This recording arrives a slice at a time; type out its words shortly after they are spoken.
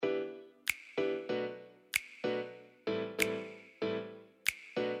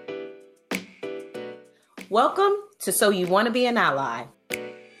Welcome to So You Want to Be an Ally.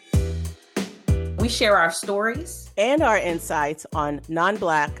 We share our stories and our insights on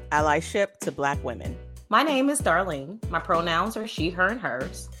non-Black allyship to Black women. My name is Darlene. My pronouns are she, her, and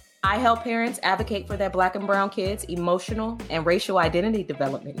hers. I help parents advocate for their Black and brown kids' emotional and racial identity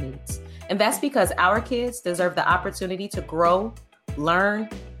development needs. And that's because our kids deserve the opportunity to grow, learn,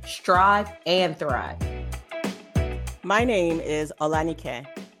 strive, and thrive. My name is Olanike.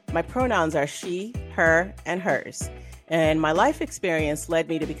 My pronouns are she, her, and hers. And my life experience led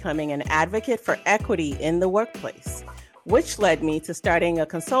me to becoming an advocate for equity in the workplace, which led me to starting a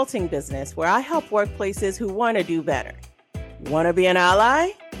consulting business where I help workplaces who want to do better. Want to be an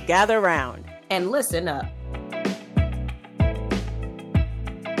ally? Gather round and listen up.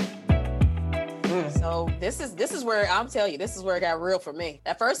 So this is where I'm telling you, this is where it got real for me.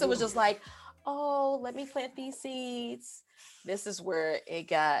 At first it was just like, oh, let me plant these seeds. This is where it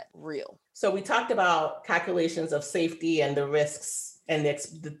got real. So we talked about calculations of safety and the risks and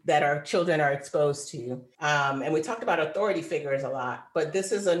that our children are exposed to. And we talked about authority figures a lot, but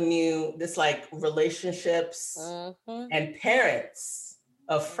this is like relationships and parents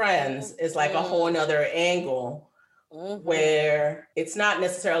of friends is like a whole nother angle where it's not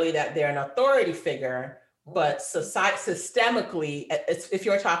necessarily that they're an authority figure, but systemically, if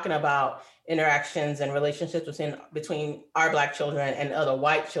you're talking about interactions and relationships between our Black children and other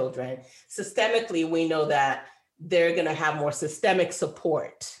white children, systemically, we know that they're going to have more systemic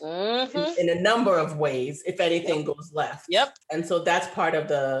support in a number of ways if anything goes left. Yep. And so that's part of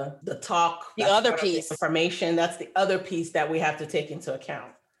the talk. The other piece. The information. That's the other piece that we have to take into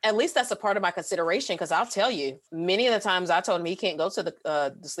account. At least that's a part of my consideration, because I'll tell you, many of the times I told him he can't go to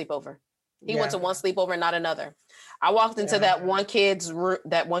the sleepover. He went to one sleepover, not another. I walked into that one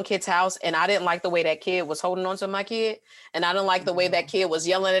kid's house, and I didn't like the way that kid was holding on to my kid, and I didn't like the way that kid was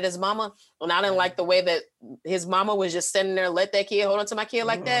yelling at his mama, and I didn't like the way that his mama was just standing there, let that kid hold on to my kid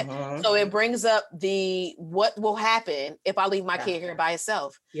like that. So it brings up what will happen if I leave my kid here by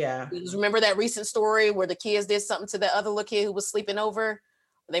himself. Yeah. Because remember that recent story where the kids did something to the other little kid who was sleeping over?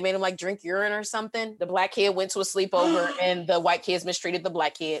 They made him like drink urine or something. The Black kid went to a sleepover and the white kids mistreated the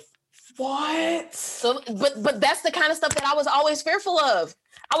Black kid. What? So, but that's the kind of stuff that I was always fearful of.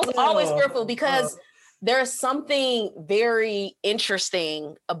 I was always fearful because there's something very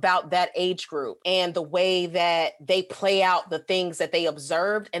interesting about that age group and the way that they play out the things that they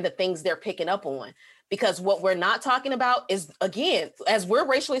observed and the things they're picking up on. Because what we're not talking about is, again, as we're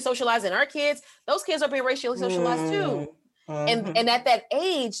racially socializing our kids, those kids are being racially socialized too. And at that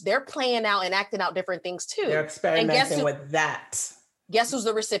age, they're playing out and acting out different things too. They're experimenting with that. Guess who's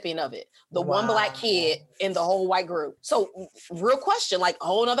the recipient of it? The one Black kid in the whole white group. So real question, like a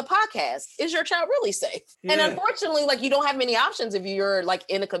whole nother podcast, is your child really safe? Yeah. And unfortunately, like you don't have many options if you're like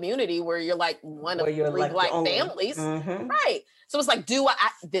in a community where you're like one of three like Black families. Right. So it's like,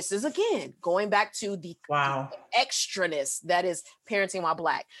 this is again, going back to the extraness that is parenting while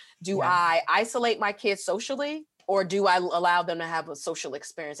Black. Do I isolate my kids socially? Or do I allow them to have a social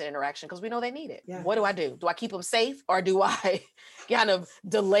experience and interaction? Because we know they need it. Yeah. What do? Do I keep them safe? Or do I kind of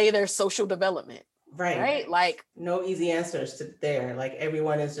delay their social development? Right? Like, no easy answers to there. Like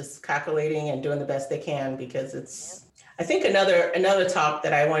everyone is just calculating and doing the best they can because it's, I think another talk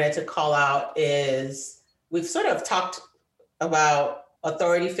that I wanted to call out is we've sort of talked about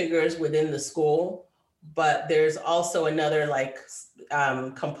authority figures within the school, but there's also another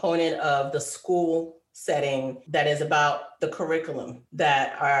component of the school setting that is about the curriculum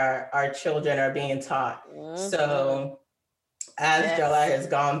that our children are being taught. So as Jala has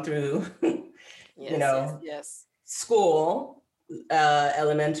gone through, school,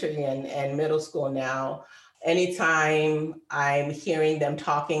 elementary and middle school now, anytime I'm hearing them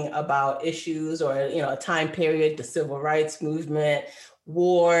talking about issues or, a time period, the civil rights movement,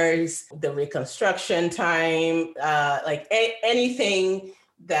 wars, the Reconstruction time, anything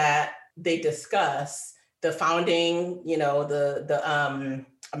that they discuss, the founding, the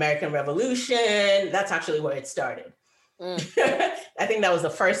American Revolution, that's actually where it started. I think that was the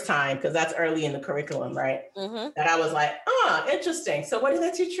first time, because that's early in the curriculum, right? That I was like, interesting. So what did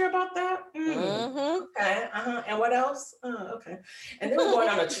they teach you about that? Okay, and what else? Okay. And they were going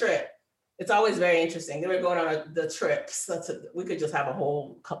on a trip. It's always very interesting. They were going on the trips. We could just have a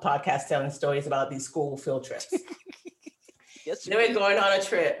whole podcast telling stories about these school field trips. Yes, they were going on a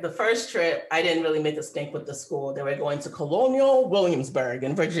trip. The first trip, I didn't really make a stink with the school. They were going to Colonial Williamsburg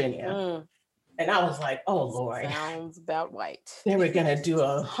in Virginia. And I was like, oh, Lord. Sounds about white. They were going to do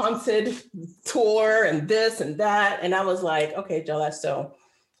a haunted tour and this and that. And I was like, okay, Jola, so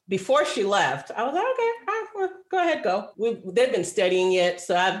before she left, I was like, okay, all right, well, go ahead, go. They've been studying it.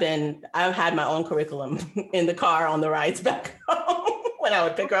 So I've had my own curriculum in the car on the rides back home when I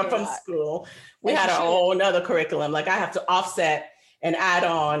would pick her up from school. We had our own other curriculum. Like I have to offset and add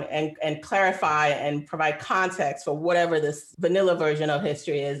on and clarify and provide context for whatever this vanilla version of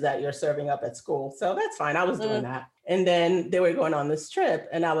history is that you're serving up at school. So that's fine. I was doing that. And then they were going on this trip.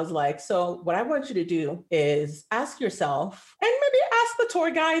 And I was like, so what I want you to do is ask yourself, and maybe ask the tour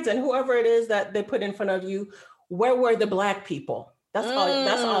guides and whoever it is that they put in front of you, where were the Black people? That's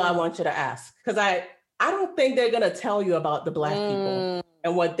all I want you to ask. Because I don't think they're going to tell you about the Black people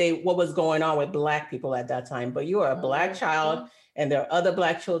and what was going on with Black people at that time. But you are a Black child, and there are other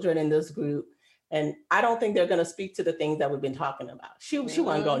Black children in this group. And I don't think they're going to speak to the things that we've been talking about. She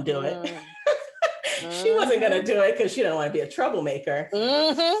wasn't going to do it. She wasn't going to do it because she didn't want to be a troublemaker.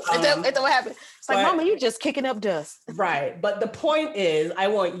 That's what happened. It's like, Mama, you just kicking up dust. Right. But the point is, I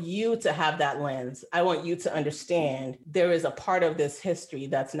want you to have that lens. I want you to understand there is a part of this history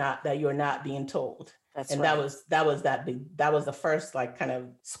that you're not being told. That was the first like kind of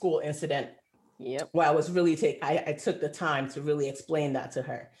school incident. Yep. Where I was really I took the time to really explain that to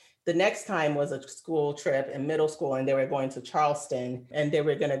her. The next time was a school trip in middle school, and they were going to Charleston, and they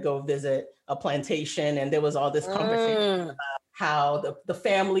were going to go visit a plantation. And there was all this conversation about how the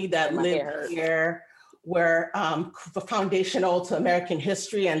family that lived here were foundational to American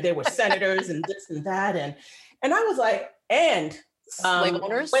history, and they were senators and this and that. And I was like, slave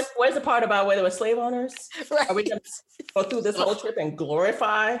owners? Where's the part about where there were slave owners? Right. Are we going to go through this whole trip and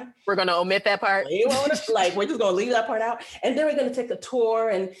glorify? We're going to omit that part. Slave owners? Like, we're just going to leave that part out. And then we're going to take a tour,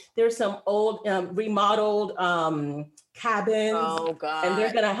 and there's some old remodeled cabins. Oh, God. And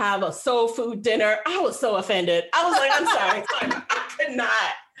they're going to have a soul food dinner. I was so offended. I was like, I'm sorry. I could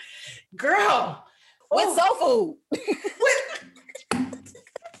not. Girl. With soul food. I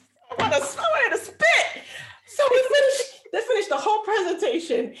wanted to spit. So they finished the whole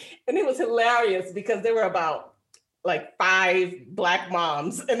presentation, and it was hilarious because there were about like 5 Black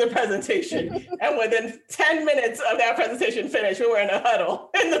moms in the presentation. And within 10 minutes of that presentation finished, we were in a huddle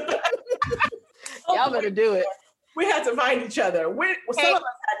in the back. Y'all better do it. We had to find each other. Some of us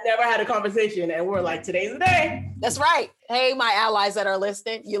had never had a conversation, and we're like, today's the day. That's right. Hey, my allies that are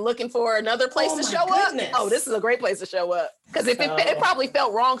listening, you're looking for another place to show up? Oh, this is a great place to show up. Because it probably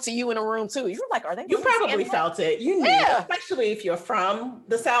felt wrong to you in a room too. You were like, are they? You probably felt it. You knew, especially if you're from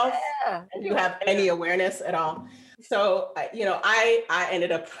the South and you have any awareness at all. So, I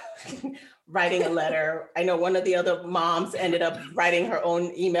ended up writing a letter. I know one of the other moms ended up writing her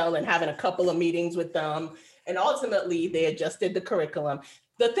own email and having a couple of meetings with them. And ultimately, they adjusted the curriculum.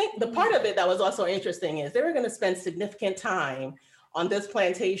 The part of it that was also interesting is they were going to spend significant time on this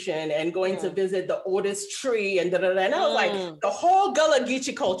plantation and going to visit the oldest tree and da-da-da. And I was like, the whole Gullah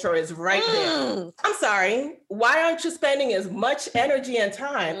Geechee culture is right there. I'm sorry. Why aren't you spending as much energy and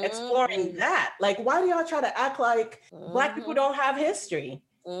time exploring that? Like, why do y'all try to act like Black people don't have history?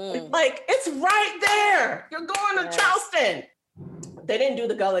 Like, it's right there. You're going to Charleston. They didn't do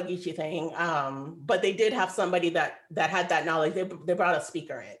the Gullah Geechee thing, but they did have somebody that had that knowledge. They brought a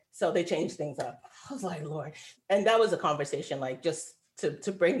speaker in, so they changed things up. I was like, Lord. And that was a conversation, like, just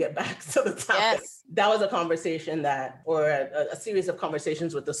to bring it back to the topic. Yes. That was a conversation or a series of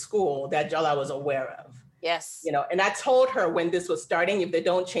conversations with the school that Jala was aware of. Yes. And I told her when this was starting, if they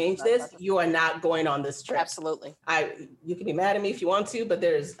don't change this, you are not going on this trip. Absolutely. You can be mad at me if you want to, but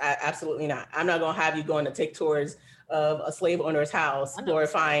there's absolutely not. I'm not going to have you going to take tours of a slave owner's house,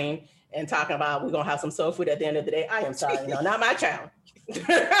 glorifying and talking about we're going to have some soul food at the end of the day. I am sorry, not my child.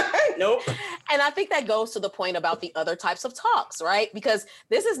 Nope. And I think that goes to the point about the other types of talks, right? Because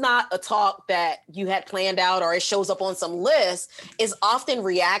this is not a talk that you had planned out or it shows up on some list. It's often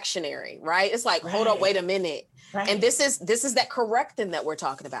reactionary, right? It's like, hold up, wait a minute. Right. And this is that correcting that we're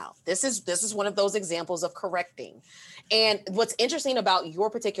talking about. This is one of those examples of correcting. And what's interesting about your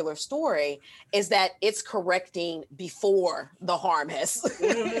particular story is that it's correcting before the harm has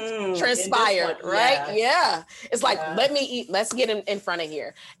transpired, right? Yeah. It's like, let's get in front of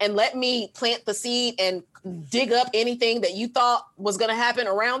here and let me plant the seed and dig up anything that you thought was going to happen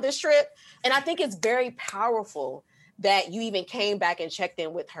around this trip. And I think it's very powerful that you even came back and checked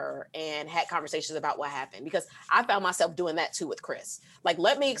in with her and had conversations about what happened, because I found myself doing that too with Chris. Like,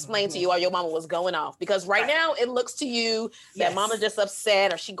 let me explain to you why your mama was going off, because right now it looks to you that mama's just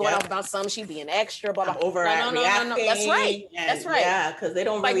upset or she going off about something, she being extra, blah, blah. No. That's right. That's right. Yeah, because they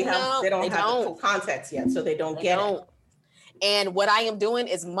don't really have the full context yet, so they don't get it. And what I am doing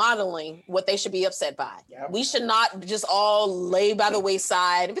is modeling what they should be upset by. Yep. We should not just all lay by the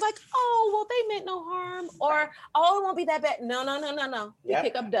wayside and be like, oh, well, they meant no harm, or, oh, it won't be that bad. No. We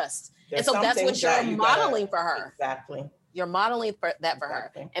pick up dust. There's and so that's what you're modeling for her. Exactly. You're modeling for that for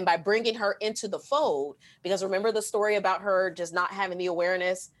her. And by bringing her into the fold, because remember the story about her just not having the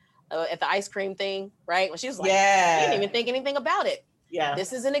awareness at the ice cream thing, right? When she was like, she didn't even think anything about it. Yeah.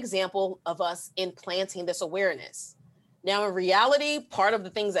 This is an example of us implanting this awareness. Now, in reality, part of the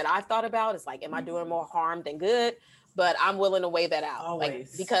things that I've thought about is like, am I doing more harm than good? But I'm willing to weigh that out. Always.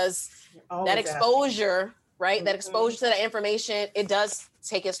 Like, because that exposure, right? That exposure to that information, it does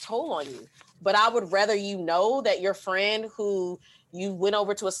take its toll on you. But I would rather you know that your friend who you went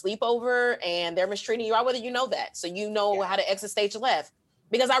over to a sleepover and they're mistreating you, I'd rather you know that. So you know how to exit stage left.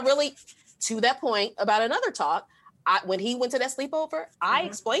 Because I really, to that point about another talk, when he went to that sleepover, I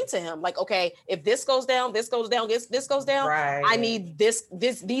explained to him, like, okay, if this goes down, this goes down, this goes down, I need this,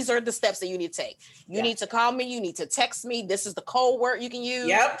 these are the steps that you need to take. You need to call me, you need to text me. This is the code word you can use.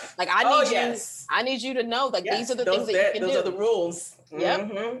 Yep. Like, I need you to know, like, these are the things that you can do. Those are the rules.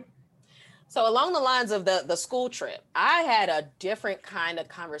 Yep. So along the lines of the school trip, I had a different kind of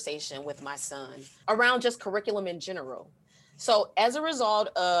conversation with my son around just curriculum in general. So as a result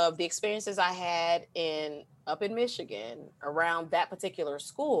of the experiences I had up in Michigan around that particular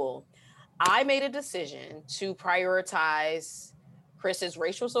school, I made a decision to prioritize Chris's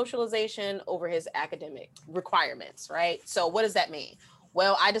racial socialization over his academic requirements, right? So what does that mean?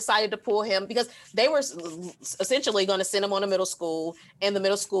 Well, I decided to pull him because they were essentially going to send him on a middle school, and the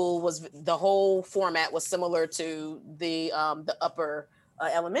middle school the whole format was similar to the upper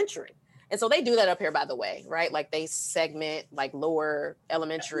elementary. And so they do that up here, by the way, right? Like they segment like lower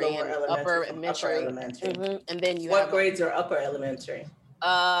elementary and upper elementary. And then you have— What grades are upper elementary?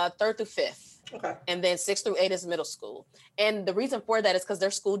 3rd through 5th. Okay. And then 6th through 8th is middle school. And the reason for that is because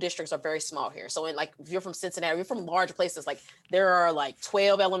their school districts are very small here. So if you're from Cincinnati, you're from large places, like there are like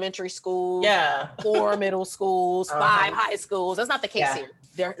 12 elementary schools, 4 middle schools, 5 high schools. That's not the case here.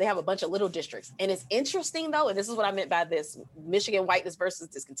 They have a bunch of little districts. And it's interesting though, and this is what I meant by this Michigan whiteness versus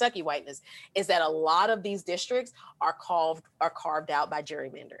this Kentucky whiteness, is that a lot of these districts are carved out by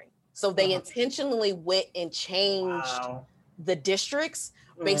gerrymandering. So they intentionally went and changed the districts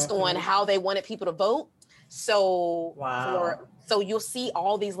based on how they wanted people to vote. So so you'll see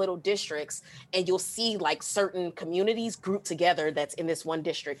all these little districts, and you'll see like certain communities grouped together that's in this one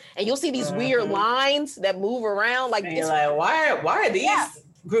district. And you'll see these weird lines that move around. Like, you're like, why are these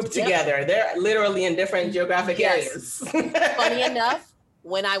grouped together? They're literally in different geographic areas. Funny enough,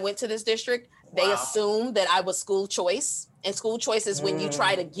 when I went to this district, they assumed that I was school choice. And school choice is when you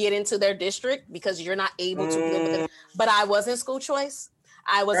try to get into their district because you're not able to live with it. But I wasn't school choice.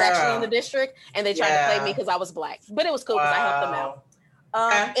 I was actually in the district, and they tried to play me because I was Black. But it was cool because I helped them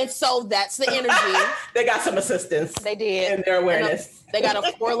out. And so that's the energy. They got some assistance. They did. In their awareness. They got a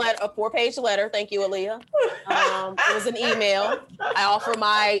 4-page letter. Thank you, Aaliyah. It was an email. I offer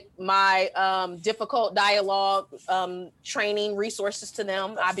my difficult dialogue training resources to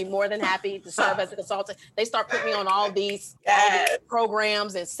them. I'd be more than happy to serve as a consultant. They start putting me on all these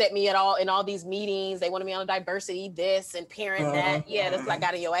programs and set me in all these meetings. They wanted me on a diversity this and parent that. Yeah, that's what I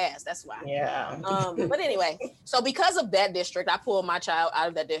got in your ass. That's why. Yeah. But anyway, so because of that district, I pulled my child out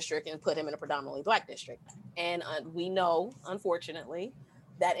of that district and put him in a predominantly Black district. And we know, unfortunately,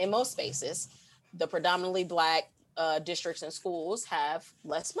 that in most spaces, the predominantly Black districts and schools have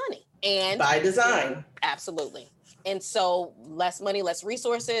less money. And by design. Absolutely. And so less money, less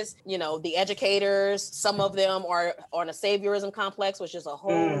resources, the educators, some of them are on a saviorism complex, which is a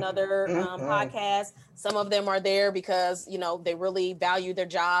whole nother podcast. Some of them are there because, they really value their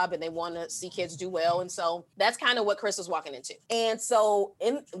job and they want to see kids do well. And so that's kind of what Chris was walking into. And so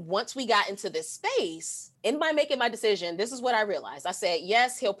once we got into this space, in my making my decision, this is what I realized. I said,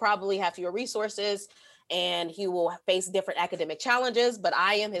 yes, he'll probably have fewer resources and he will face different academic challenges, but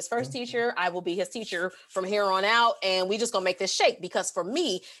I am his first teacher. I will be his teacher from here on out. And we just gonna make this shake, because for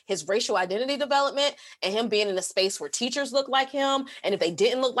me, his racial identity development and him being in a space where teachers look like him, and if they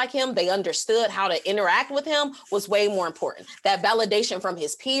didn't look like him, they understood how to interact with him, was way more important. That validation from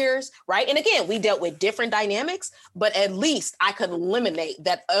his peers, right? And again, we dealt with different dynamics, but at least I could eliminate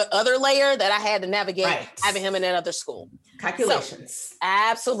that other layer that I had to navigate having him in that other school. Calculations. So,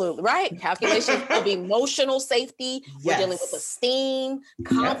 absolutely, right? Calculations of emotional safety. We're dealing with esteem,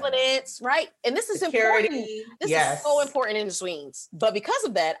 confidence, right? And this is security. Important. This is so important in the swings. But because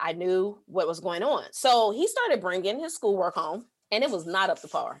of that, I knew what was going on. So he started bringing his schoolwork home, and it was not up to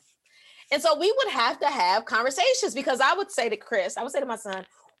par. And so we would have to have conversations, because I would say to my son,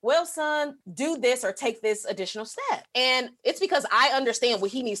 well, son, do this or take this additional step. And it's because I understand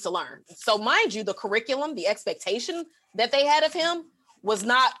what he needs to learn. So mind you, the curriculum, the expectation that they had of him was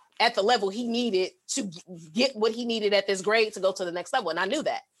not at the level he needed to get what he needed at this grade to go to the next level. And I knew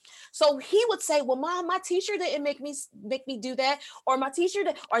that. So he would say, well, mom, my teacher didn't make me do that, or my teacher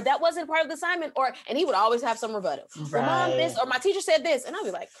or that wasn't part of the assignment, and he would always have some rebuttal. Right. Well, mom, this, or my teacher said this. And I'd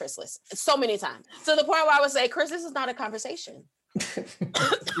be like, Chris, listen, so many times. To the point where I would say, Chris, this is not a conversation.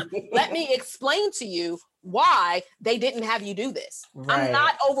 Let me explain to you why they didn't have you do this. Right. I'm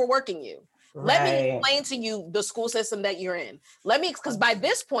not overworking you. Right. Let me explain to you the school system that you're in. Because by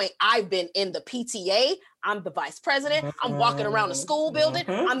this point, I've been in the PTA. I'm the vice president. I'm walking around the school building.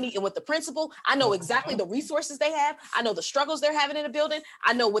 I'm meeting with the principal. I know exactly the resources they have. I know the struggles they're having in the building.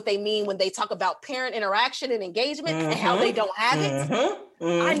 I know what they mean when they talk about parent interaction and engagement and how they don't have it.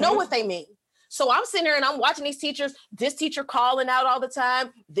 I know what they mean. So I'm sitting there and I'm watching these teachers, this teacher calling out all the time,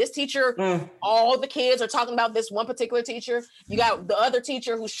 this teacher, all the kids are talking about this one particular teacher. You got the other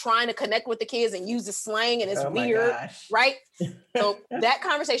teacher who's trying to connect with the kids and use the slang and it's weird, right? So that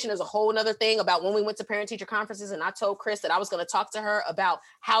conversation is a whole nother thing about when we went to parent teacher conferences and I told Chris that I was going to talk to her about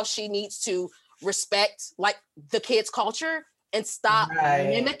how she needs to respect like the kids' culture and stop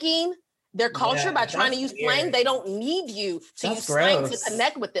mimicking their culture by trying to use slang. They don't need you to use slang to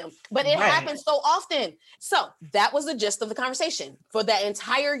connect with them, but it happens so often. So that was the gist of the conversation for that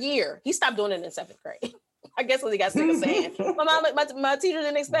entire year. He stopped doing it in 7th grade. I guess what he got sick of saying. My teacher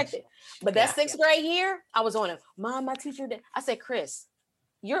didn't expect it. But that 6th grade year, I was on him. Mom, my teacher did. I said, Chris,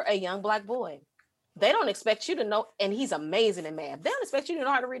 you're a young Black boy. They don't expect you to know, and he's amazing in math. They don't expect you to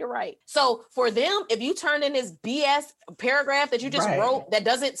know how to read or write. So for them, if you turn in this BS paragraph that you just wrote that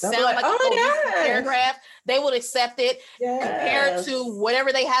doesn't sound like a paragraph, they will accept it compared to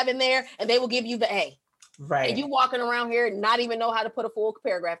whatever they have in there, and they will give you the A. Right. And you walking around here not even know how to put a full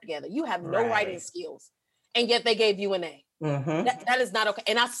paragraph together. You have no writing skills, and yet they gave you an A. That is not okay.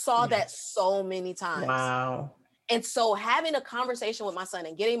 And I saw that so many times. Wow. And so having a conversation with my son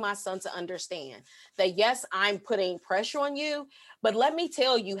and getting my son to understand that, yes, I'm putting pressure on you, but let me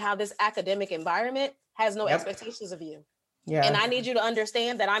tell you how this academic environment has no expectations of you. Yeah. And I need you to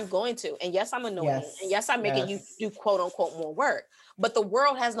understand that I'm going to, and yes, I'm annoying. Yes. And yes, I'm making you do quote unquote more work, but the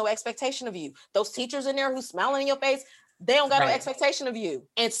world has no expectation of you. Those teachers in there who's smiling in your face, they don't got no expectation of you.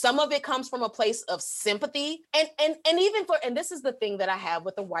 And some of it comes from a place of sympathy. And even and this is the thing that I have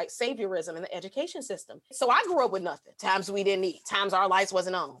with the white saviorism in the education system. So I grew up with nothing. Times we didn't eat, times our lights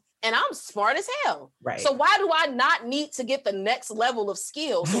wasn't on. And I'm smart as hell. Right. So why do I not need to get the next level of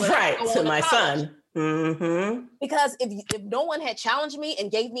skill to my son? Because if no one had challenged me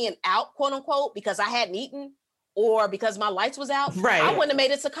and gave me an out, quote unquote, because I hadn't eaten, or because my lights was out, I wouldn't have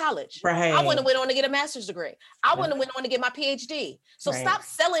made it to college. I wouldn't have went on to get a master's degree. I wouldn't have went on to get my PhD. So stop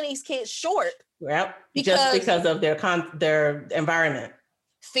selling these kids short. Just because of their environment.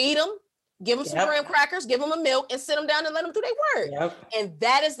 Feed them, give them some graham crackers, give them a milk, and sit them down and let them do their work. And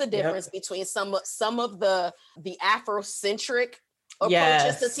that is the difference between some of the Afrocentric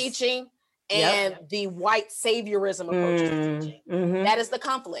approaches to teaching and the white saviorism approach to teaching. That is the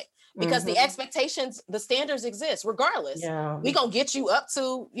conflict. Because the expectations, the standards exist regardless. We're going to get you up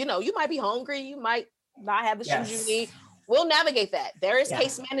to, you might be hungry. You might not have the shoes you need. We'll navigate that. There is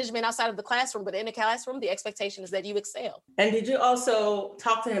case management outside of the classroom, but in the classroom, the expectation is that you excel. And did you also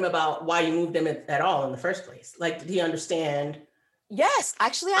talk to him about why you moved him at all in the first place? Like, did he understand? Yes,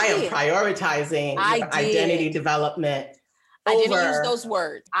 actually I did. Am prioritizing identity development. I didn't use those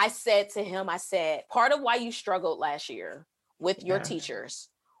words. I said to him, part of why you struggled last year with your teachers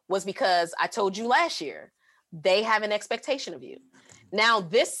was because I told you last year, they have an expectation of you. Now,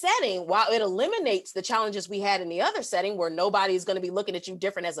 this setting, while it eliminates the challenges we had in the other setting where nobody's going to be looking at you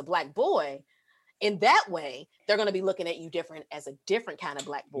different as a Black boy, in that way, they're going to be looking at you different as a different kind of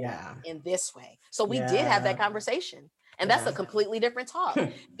Black boy in this way. So we did have that conversation. And that's a completely different talk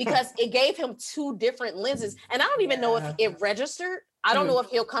because it gave him two different lenses. And I don't even know if it registered. I don't know if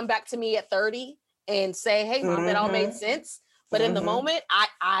he'll come back to me at 30 and say, hey, mom, that all made sense. But in the moment,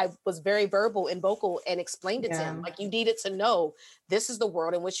 I was very verbal and vocal and explained it to him. Like, you needed to know this is the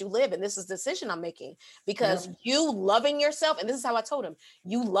world in which you live and this is the decision I'm making. Because you loving yourself, and this is how I told him,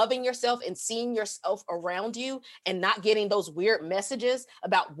 you loving yourself and seeing yourself around you and not getting those weird messages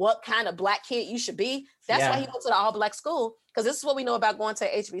about what kind of Black kid you should be. That's why he went to the all Black school. Because this is what we know about going to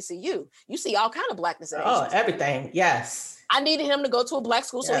HBCU. You see all kind of Blackness at HBCU. Oh, everything. Yes. I needed him to go to a Black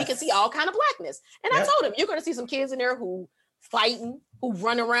school so he can see all kind of Blackness. And I told him, you're going to see some kids in there who fighting, who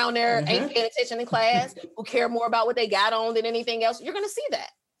run around there, ain't paying attention in class, who care more about what they got on than anything else. You're going to see that.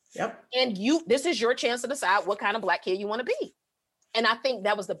 And this is your chance to decide what kind of Black kid you want to be. And I think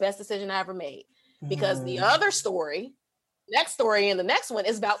that was the best decision I ever made, because the other story, next story and the next one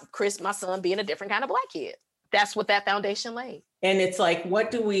is about Chris, my son, being a different kind of Black kid. That's what that foundation laid. And it's like,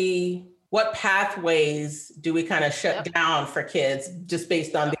 what pathways do we kind of shut down for kids just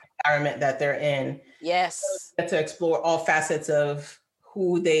based on the environment that they're in? Yes. To explore all facets of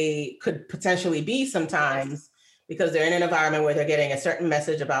who they could potentially be sometimes, because they're in an environment where they're getting a certain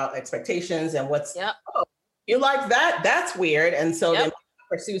message about expectations and what's, oh, you like that? That's weird. And so they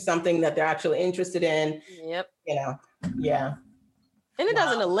pursue something that they're actually interested in. Yep. You know, yeah. And it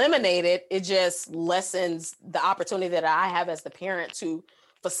doesn't eliminate it. It just lessens the opportunity that I have as the parent to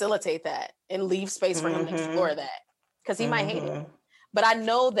facilitate that and leave space for him to explore that, because he might hate it. But I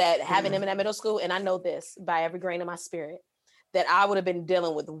know that having him in that middle school, and I know this by every grain of my spirit, that I would have been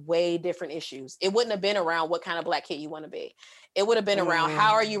dealing with way different issues. It wouldn't have been around what kind of Black kid you want to be. It would have been around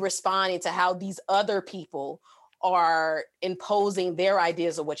how are you responding to how these other people are imposing their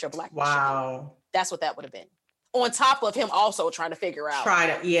ideas of what your Black kid should be. That's what that would have been. On top of him also trying to figure out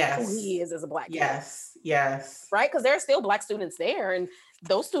who he is as a Black kid. Yes. Right? Because there are still Black students there, and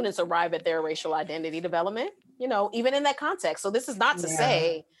those students arrive at their racial identity development, you know, even in that context. So this is not to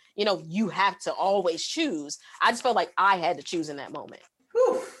say, you know, you have to always choose. I just felt like I had to choose in that moment.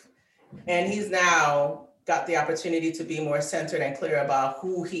 Whew. And he's now got the opportunity to be more centered and clear about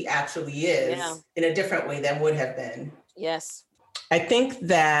who he actually is in a different way than would have been. Yes. I think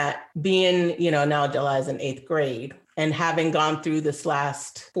that being, you know, now July's in 8th grade and having gone through this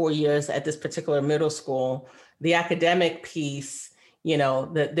last 4 years at this particular middle school, the academic piece, you know,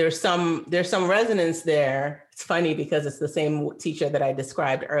 there's some resonance there. It's funny because it's the same teacher that I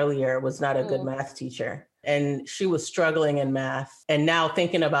described earlier was not a good math teacher. And she was struggling in math. And now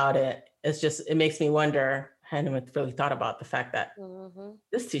thinking about it, it makes me wonder, I hadn't really thought about the fact that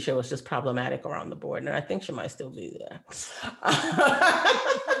this teacher was just problematic around the board. And I think she might still be there.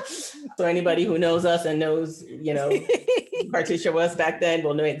 So anybody who knows us and knows, you know, who our teacher was back then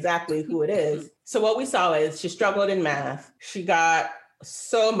will know exactly who it is. So what we saw is she struggled in math. She got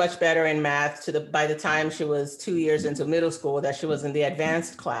so much better in math by the time she was 2 years into middle school that she was in the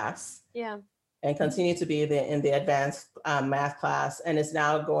advanced class. Yeah. And continued to be in the advanced math class, and is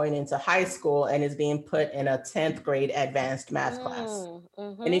now going into high school and is being put in a 10th grade advanced math class.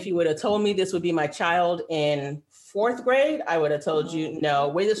 And if you would have told me this would be my child in 4th grade, I would have told you, no,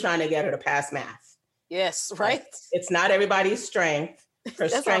 we're just trying to get her to pass math. Yes, right. It's not everybody's strength. Her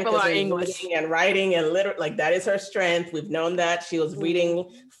strength is in English and writing and like that is her strength. We've known that. She was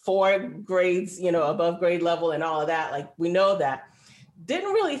reading 4 grades, you know, above grade level and all of that. Like we know that.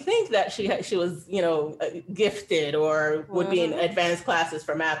 Didn't really think that she was, you know, gifted or would be in advanced classes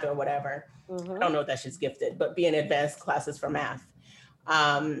for math or whatever. I don't know that she's gifted, but be in advanced classes for math.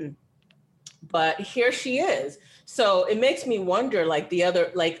 But here she is. So it makes me wonder, like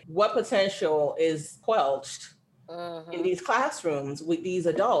what potential is quelched in these classrooms with these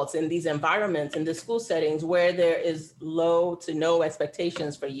adults, in these environments, in the school settings where there is low to no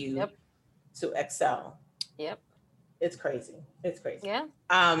expectations for you to excel. Yep. It's crazy. It's crazy. Yeah.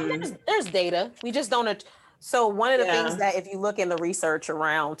 There's data. We just don't. So one of the things that if you look in the research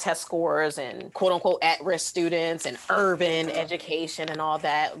around test scores and quote unquote at-risk students and urban education and all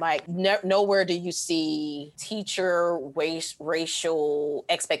that, like nowhere do you see teacher racial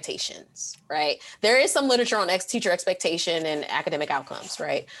expectations, right? There is some literature on teacher expectation and academic outcomes,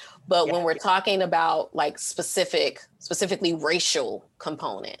 right? But when we're talking about like specifically racial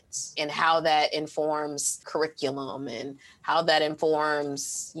components and how that informs curriculum and how that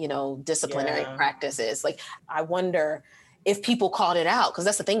informs, you know, disciplinary practices, like I wonder if people called it out, because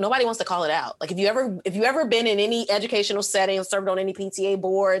that's the thing, nobody wants to call it out. Like if you ever been in any educational setting, served on any PTA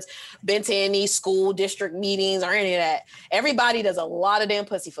boards, been to any school district meetings or any of that, everybody does a lot of damn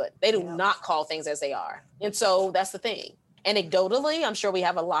pussyfoot. They do not call things as they are. And so that's the thing. Anecdotally, I'm sure we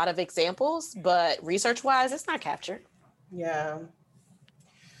have a lot of examples, but research-wise, it's not captured. Yeah.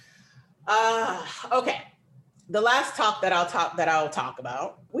 Okay. The last talk that I'll talk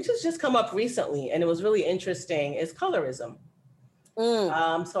about, which has just come up recently, and it was really interesting, is colorism.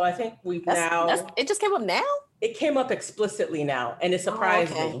 So I think it just came up now? It came up explicitly now, and it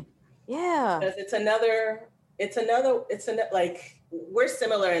surprised me. Yeah. Because it's another, like, we're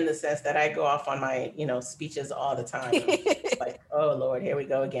similar in the sense that I go off on my, you know, speeches all the time. It's like, oh Lord, here we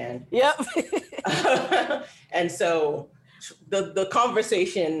go again. Yep. And so the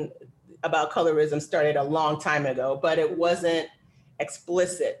conversation about colorism started a long time ago, but it wasn't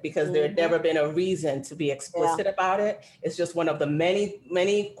explicit because there had never been a reason to be explicit about it. It's just one of the many,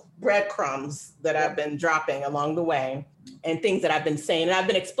 many breadcrumbs that I've been dropping along the way and things that I've been saying. And I've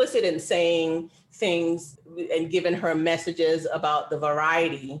been explicit in saying things and given her messages about the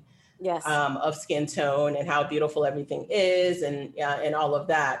variety of skin tone and how beautiful everything is and all of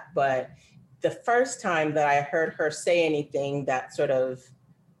that. But the first time that I heard her say anything that sort of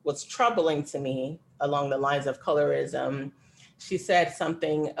was troubling to me along the lines of colorism, she said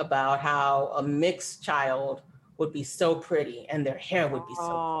something about how a mixed child would be so pretty and their hair would be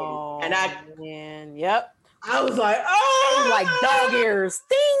so pretty. And I was like, oh, like dog ears.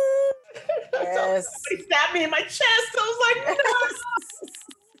 Ding. Yes. So somebody stabbed me in my chest. I was like,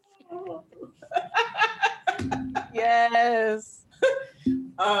 yes.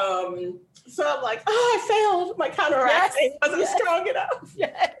 So I'm like, oh, I failed. My counteracting wasn't strong enough.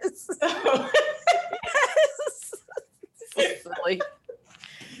 Yes. So silly.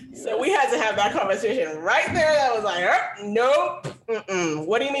 So we had to have that conversation right there. That was like, nope. Mm-mm.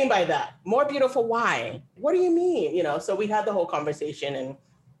 What do you mean by that? More beautiful? Why? What do you mean? You know, so we had the whole conversation and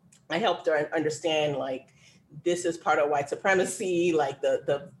I helped her understand, like, this is part of white supremacy, like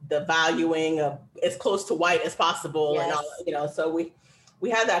the valuing of as close to white as possible. And all, you know, so we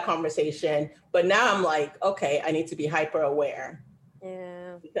had that conversation, but now I'm like, okay, I need to be hyper aware.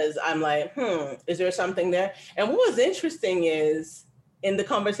 Yeah. Because I'm like, is there something there? And what was interesting is in the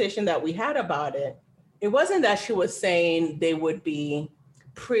conversation that we had about it, it wasn't that she was saying they would be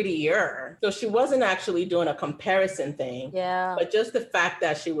prettier. So she wasn't actually doing a comparison thing. Yeah. But just the fact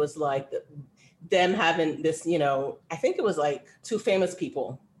that she was like them having this, you know, I think it was like two famous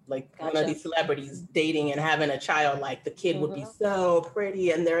people, like one of these celebrities dating and having a child, like the kid would be so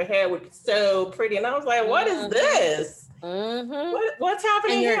pretty and their hair would be so pretty. And I was like, what is this? What's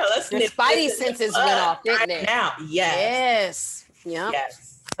happening here? Let's your spidey senses went off, didn't it? Now, yes. Yep.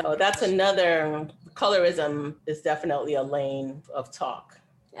 Yes. So that's another, colorism is definitely a lane of talk.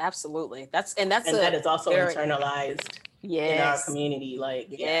 Absolutely. That is also internalized in our community. Like,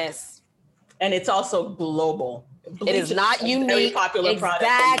 and it's also global. Bleach is not unique. Very popular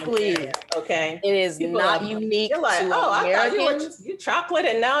exactly. Product. Okay. It is not unique. You're like, to I Americans. thought you chocolate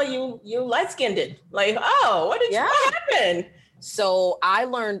and now you light skinned. Like, what happened? So I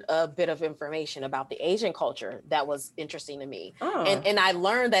learned a bit of information about the Asian culture that was interesting to me. And I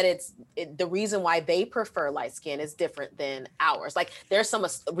learned that the reason why they prefer light skin is different than ours. Like there's some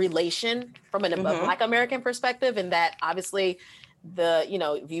relation from a Black American perspective in that obviously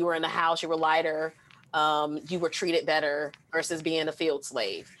if you were in the house, you were lighter, you were treated better versus being a field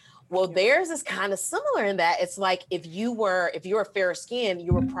slave. Well, theirs is kind of similar in that it's like if you're fair skinned,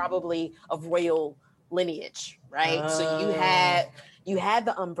 you were probably of royal lineage, right? So you had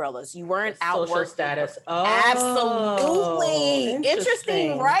the umbrellas. You weren't out social status. Absolutely.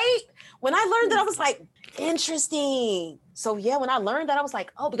 Interesting, right? When I learned that, I was like, interesting. So when I learned that, I was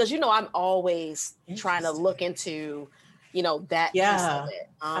like, because I'm always trying to look into, that piece of it.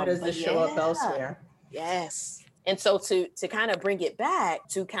 How does this show up elsewhere? Yes. And so to kind of bring it back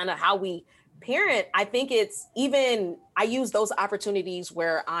to kind of how we parent, I think I use those opportunities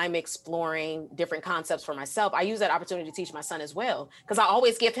where I'm exploring different concepts for myself. I use that opportunity to teach my son as well, because I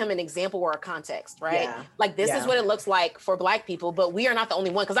always give him an example or a context, right? Yeah. Like this is what it looks like for Black people, but we are not the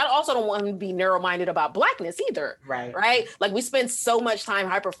only one, because I also don't want him to be narrow-minded about Blackness either, right? Like we spend so much time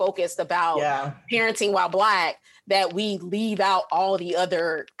hyper-focused about parenting while Black that we leave out all the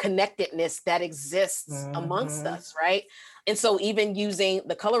other connectedness that exists amongst us, right? And so even using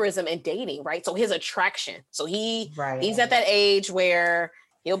the colorism and dating, right? So his attraction. So he's at that age where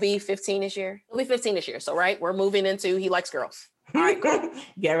he'll be 15 this year. He'll be 15 this year. So, right, we're moving into he likes girls. All right, cool.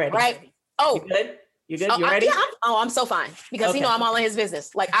 Get ready. Right. Oh. You good? You good? You ready? I'm so fine. Because I'm all in his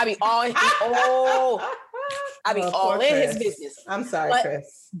business. Like I be all in his business. I'm sorry,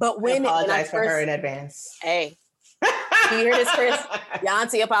 Chris. But when I apologize for her in advance. Hey. You hear this, Chris? Your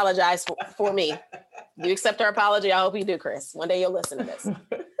auntie apologized for me. You accept her apology? I hope you do, Chris. One day you'll listen to this.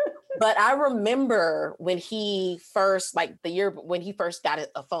 But I remember when he first, the year when he first got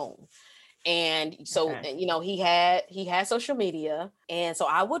a phone. And so, he had social media. And so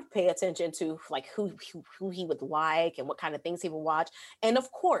I would pay attention to who he would like and what kind of things he would watch. And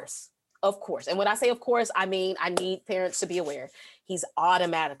of course. And when I say, of course, I mean, I need parents to be aware. He's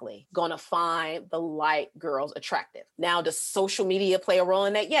automatically going to find the light girls attractive. Now, does social media play a role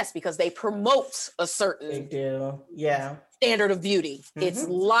in that? Yes, because they promote a certain standard of beauty. Mm-hmm. It's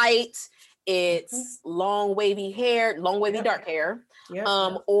light, it's long, wavy hair, dark hair.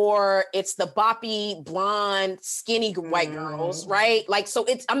 Or it's the boppy, blonde, skinny white girls, right?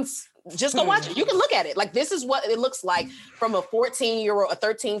 Just go watch it. You can look at it. Like, this is what it looks like from a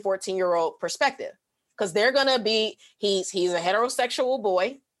 14-year-old perspective. Because they're going to be, he's a heterosexual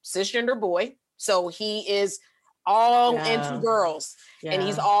boy, cisgender boy. So he is all into girls and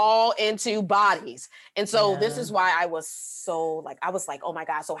he's all into bodies. And so this is why I was like, oh my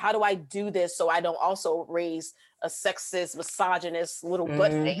God, so how do I do this so I don't also raise a sexist, misogynist little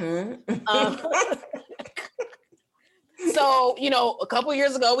butt face? So, a couple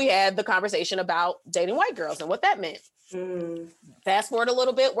years ago, we had the conversation about dating white girls and what that meant. Fast forward a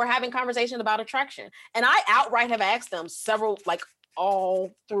little bit, we're having conversation about attraction. And I outright have asked them several,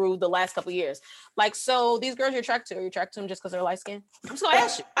 all through the last couple of years. So these girls you're attracted to, are you attracted to them just because they're light skinned? I'm just going to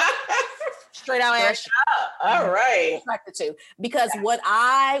ask you. Straight out ask you. All right. Attracted to. Because what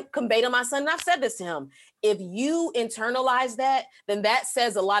I convey to my son, and I've said this to him, if you internalize that, then that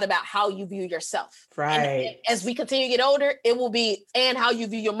says a lot about how you view yourself. Right. And as we continue to get older, it will be, and how you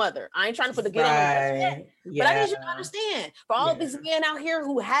view your mother. I ain't trying to put the guilt on you, but I need you to understand, for all of these men out here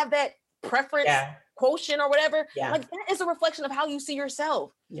who have that preference, quotient or whatever, that is a reflection of how you see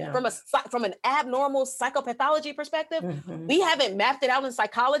yourself. From an abnormal psychopathology perspective, we haven't mapped it out in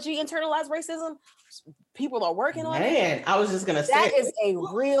psychology. Internalized racism, people are working on it. I was just gonna say that is a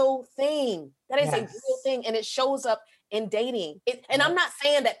real thing. That is a real thing, and it shows up in dating. And I'm not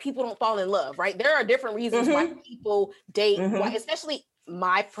saying that people don't fall in love, right? There are different reasons why people date, especially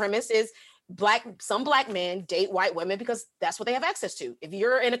my premise is some black men date white women because that's what they have access to. If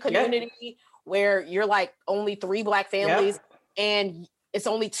you're in a community where you're only 3 black families and it's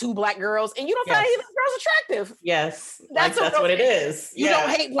only 2 black girls and you don't find either girls attractive. Yes. That's what it is. You don't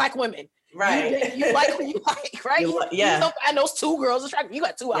hate black women. Right. You like who you like, right? You don't find those 2 girls attractive. You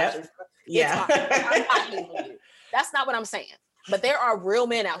got 2 options. Yeah. I'm not hating you. That's not what I'm saying. But there are real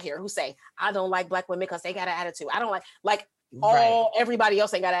men out here who say, I don't like black women because they got an attitude. I don't like everybody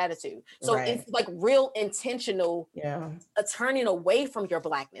else ain't got an attitude. So it's real intentional turning away from your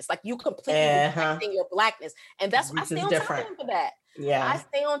blackness. You completely rejecting your blackness. And that's why I stay on top of him for that. Yeah. I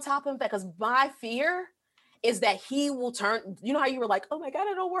stay on top of him because my fear is that he will turn, you know how you were like, oh my God,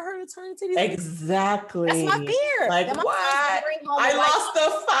 I don't want her to turn into these. Exactly. That's my fear. What? I lost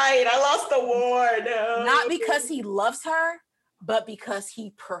the fight. I lost the war. No. Not because he loves her, but because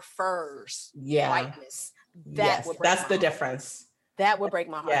he prefers whiteness. That's the difference. That would break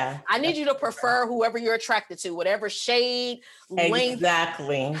my heart. Yeah, I need you to prefer whoever you're attracted to, whatever shade, length,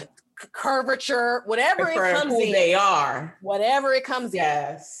 curvature, whatever it comes in. They are. Whatever it comes in.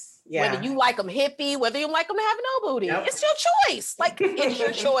 Yes. Yeah. Whether you like them hippie, whether you like them having no booty. It's your choice. It's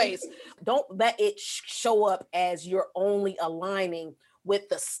your choice. Don't let it show up as you're only aligning with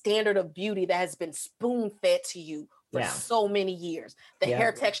the standard of beauty that has been spoon-fed to you for so many years. The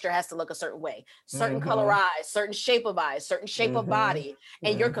hair texture has to look a certain way, certain color eyes, certain shape of eyes, certain shape of body.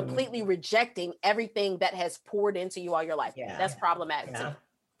 And you're completely rejecting everything that has poured into you all your life. That's problematic too.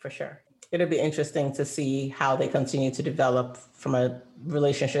 For sure. It'll be interesting to see how they continue to develop from a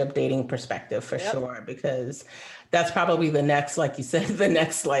relationship dating perspective for sure, because that's probably the next, like you said, the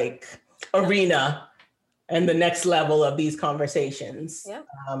next arena and the next level of these conversations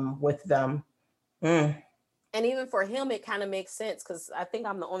with them. And even for him, it kind of makes sense because I think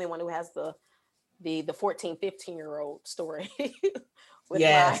I'm the only one who has the 14, 15-year-old story with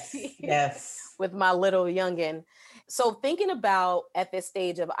my little youngin'. So thinking about at this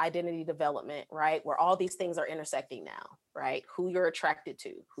stage of identity development, right, where all these things are intersecting now, right? Who you're attracted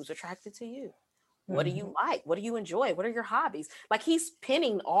to, who's attracted to you. What do you like? What do you enjoy? What are your hobbies? He's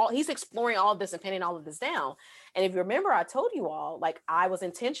exploring all of this and pinning all of this down. And if you remember, I told you all, I was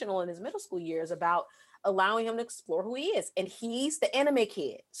intentional in his middle school years about allowing him to explore who he is. And he's the anime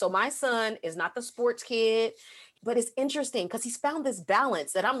kid. So my son is not the sports kid, but it's interesting because he's found this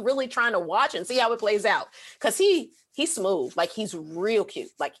balance that I'm really trying to watch and see how it plays out. Because he's smooth, he's real cute,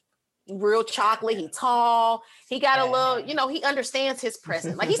 real chocolate. He tall. He got a little, he understands his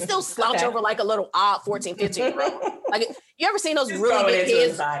presence. He still slouch over a little odd 14, 15-year-old. You ever seen those really big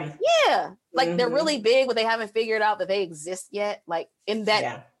kids? Yeah. They're really big, but they haven't figured out that they exist yet. In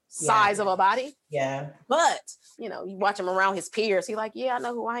that size of a body. Yeah. But, you watch him around his peers. He's like, I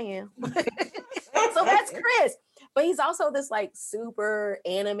know who I am. So that's Chris. But he's also this super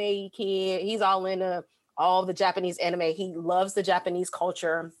anime kid. He's all into all the Japanese anime. He loves the Japanese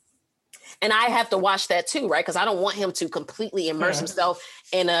culture. And I have to watch that too, right? Because I don't want him to completely immerse himself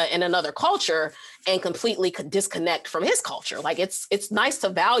in another culture and completely disconnect from his culture. It's nice to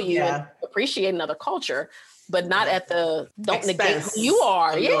value and appreciate another culture, but not at the don't negate who you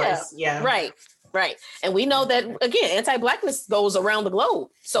are. Yeah. Right. And we know that, again, anti-Blackness goes around the globe.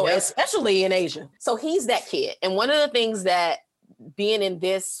 So especially in Asia. So he's that kid. And one of the things that being in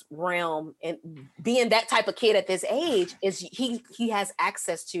this realm and being that type of kid at this age is he has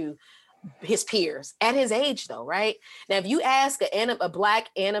access to his peers at his age though, right? Now, if you ask a black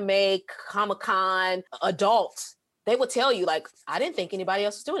anime Comic-Con adult, they would tell you like, I didn't think anybody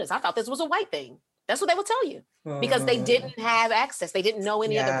else was doing this. I thought this was a white thing. That's what they would tell you because they didn't have access. They didn't know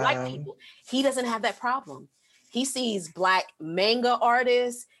any other black people. He doesn't have that problem. He sees black manga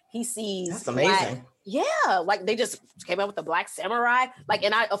artists. He sees That's amazing. Like they just came out with the Black Samurai. Like,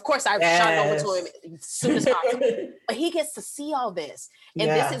 and I shot over to him as soon as possible. But he gets to see all this. And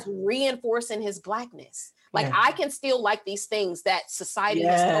this is reinforcing his blackness. Like I can still like these things that society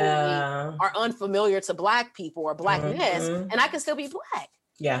has told me are unfamiliar to black people or blackness, and I can still be black.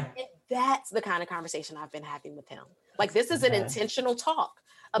 Yeah. And that's the kind of conversation I've been having with him. Like this is an intentional talk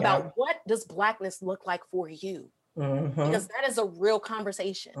about what does blackness look like for you? Because that is a real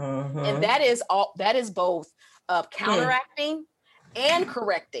conversation. And that is both counteracting and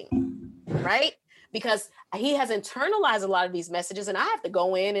correcting, right? Because he has internalized a lot of these messages and I have to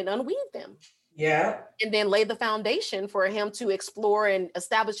go in and unweave them. Yeah. And then lay the foundation for him to explore and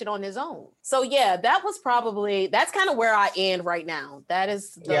establish it on his own. So yeah, that's kind of where I end right now. That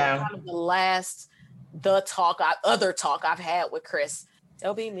is kind of the other talk I've had with Chris.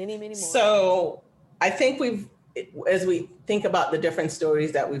 There'll be many, many more. So I think as we think about the different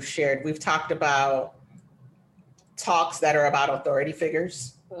stories that we've shared, we've talked about talks that are about authority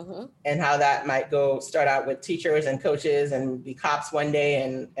figures and how that might start out with teachers and coaches and be cops one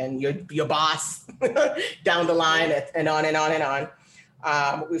day and your boss down the line and on and on and on.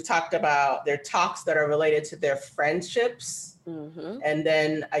 We've talked about their talks that are related to their friendships. And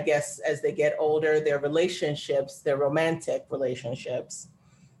then I guess as they get older, their relationships, their romantic relationships.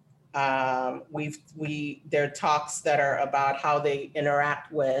 There are talks that are about how they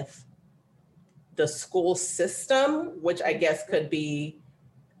interact with the school system, which I guess could be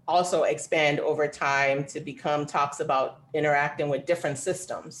also expand over time to become talks about interacting with different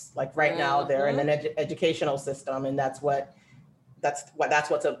systems. Like right now they're in an educational system and that's what's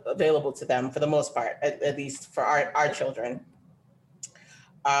available to them for the most part, at least for our children.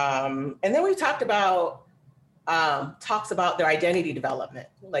 And then we talked about talks about their identity development.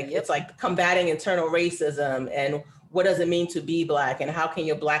 Like it's like combating internal racism and what does it mean to be Black and how can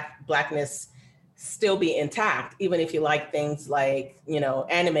your Blackness still be intact, even if you like things like,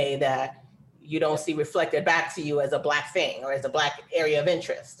 anime that you don't see reflected back to you as a Black thing or as a Black area of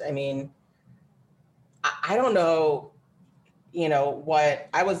interest. I mean, I don't know, what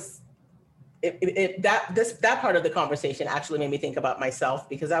I was, that part of the conversation actually made me think about myself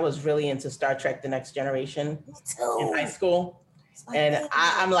because I was really into Star Trek: The Next Generation in high school. And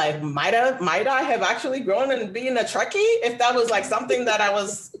I'm like, might I have actually grown and being a Trekkie if that was like something that I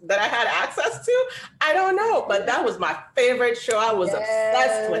had access to? I don't know, but that was my favorite show. I was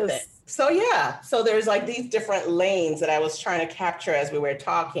obsessed with it. So there's like these different lanes that I was trying to capture as we were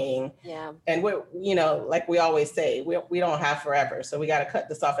talking. Yeah. And we're, like we always say, we don't have forever. So we got to cut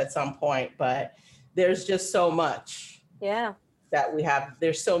this off at some point, but there's just so much. Yeah. That we have,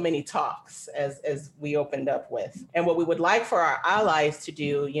 there's so many talks as we opened up with. And what we would like for our allies to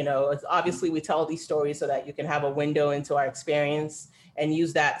do, is obviously we tell these stories so that you can have a window into our experience and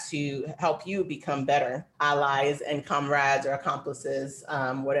use that to help you become better allies and comrades or accomplices,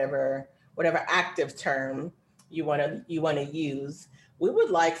 whatever active term you want to use. We would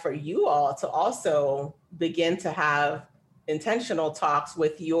like for you all to also begin to have intentional talks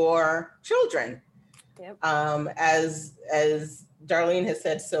with your children. Yep. As Darlene has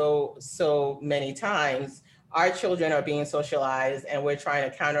said so many times, our children are being socialized and we're trying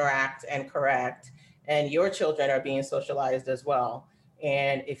to counteract and correct, and your children are being socialized as well.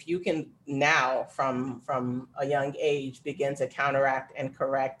 And if you can now from a young age begin to counteract and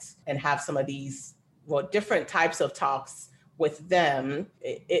correct and have some of these different types of talks with them,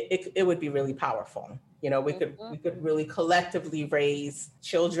 it would be really powerful. We could really collectively raise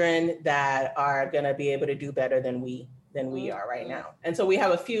children that are going to be able to do better than we are right now. And so we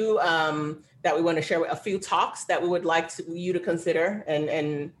have a few that we want to share, a few talks that we would like you to consider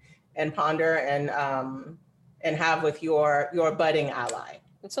and ponder and have with your budding ally.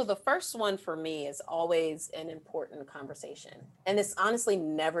 And so the first one for me is always an important conversation. And it's honestly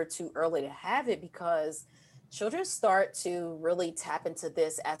never too early to have it because children start to really tap into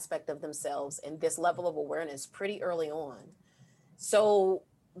this aspect of themselves and this level of awareness pretty early on. So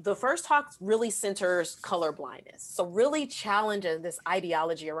the first talk really centers color blindness. So really challenging this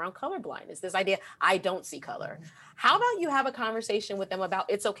ideology around color blindness, this idea, I don't see color. How about you have a conversation with them about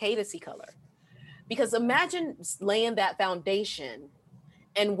it's okay to see color? Because imagine laying that foundation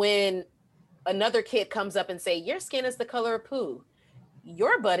and when another kid comes up and say, your skin is the color of poo,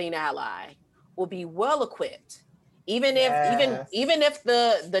 your budding ally will be well equipped Even if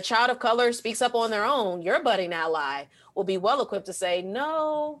the child of color speaks up on their own, your budding ally will be well equipped to say,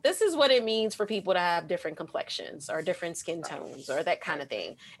 no, this is what it means for people to have different complexions or different skin tones or that kind of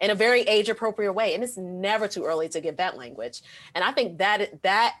thing in a very age appropriate way. And it's never too early to give that language. And I think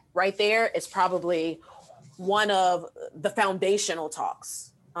that right there is probably one of the foundational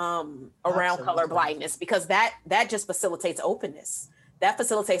talks around color blindness, because that just facilitates openness. That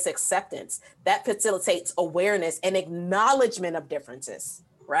facilitates acceptance. That facilitates awareness and acknowledgement of differences,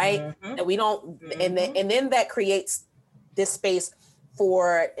 right? Mm-hmm. That we don't, and then that creates this space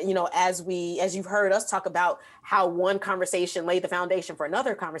for, as you've heard us talk about how one conversation laid the foundation for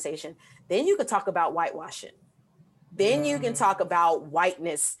another conversation, then you could talk about whitewashing. Then you can talk about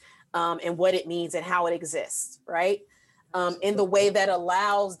whiteness and what it means and how it exists, right? In the way that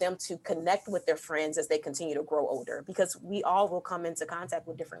allows them to connect with their friends as they continue to grow older, because we all will come into contact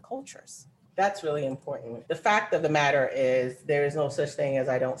with different cultures. That's really important. The fact of the matter is there is no such thing as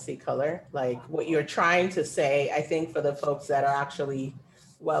I don't see color. Like what you're trying to say, I think for the folks that are actually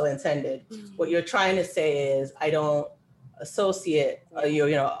well-intended, what you're trying to say is I don't associate a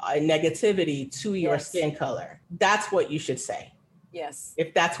negativity to your skin color. That's what you should say. Yes.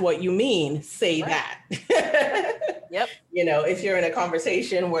 If that's what you mean, say that. Yep. If you're in a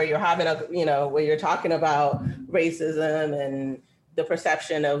conversation where you're having where you're talking about racism and the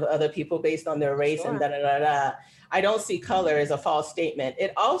perception of other people based on their race and I don't see color as a false statement.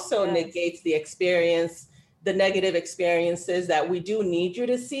 It also negates the experience, the negative experiences that we do need you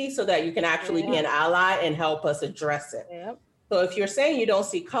to see so that you can actually be an ally and help us address it. Yep. So if you're saying you don't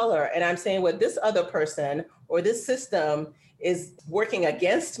see color and I'm saying, well, this other person or this system is working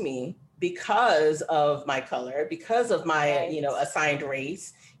against me because of my color, because of my, assigned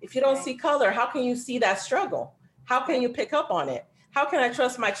race. If you don't see color, how can you see that struggle? How can you pick up on it? How can I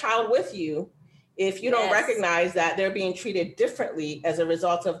trust my child with you if you don't recognize that they're being treated differently as a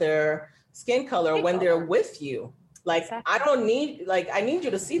result of their skin color when they're with you? Like, I don't need, I need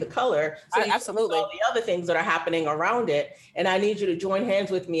you to see the color. So absolutely. All the other things that are happening around it. And I need you to join hands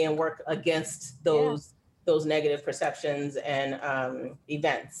with me and work against those negative perceptions and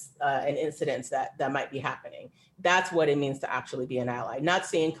events and incidents that might be happening. That's what it means to actually be an ally. Not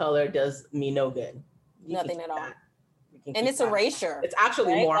seeing color does me no good. Nothing at all. And it's erasure. It's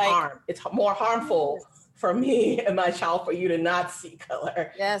actually more harm. It's more harmful for me and my child for you to not see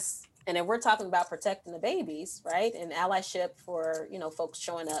color. Yes. And if we're talking about protecting the babies, right? And allyship for, folks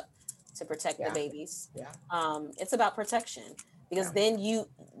showing up to protect the babies. Yeah. It's about protection, because then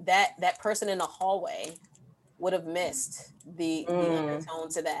that person in the hallway would have missed the undertone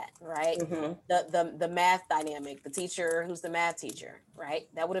to that, right? Mm-hmm. The math dynamic, the teacher who's the math teacher, right?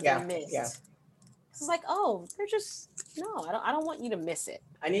 That would have been missed. Yeah. It's like, they're just, no, I don't want you to miss it.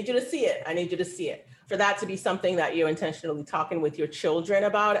 I need you to see it. I need you to see it. For that to be something that you're intentionally talking with your children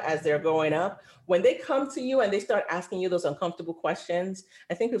about as they're growing up. When they come to you and they start asking you those uncomfortable questions,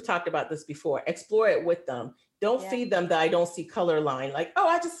 I think we've talked about this before, explore it with them. Don't feed them the I don't see color line. Like,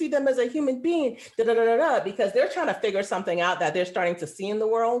 I just see them as a human being, because they're trying to figure something out that they're starting to see in the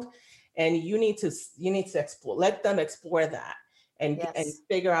world. And you need to explore, let them explore that and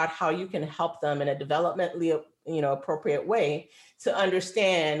figure out how you can help them in a developmentally, appropriate way to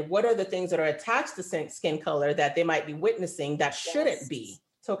understand what are the things that are attached to skin color that they might be witnessing that shouldn't be.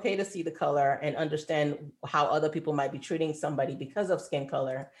 It's okay to see the color and understand how other people might be treating somebody because of skin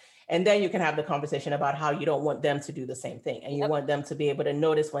color. And then you can have the conversation about how you don't want them to do the same thing. And you want them to be able to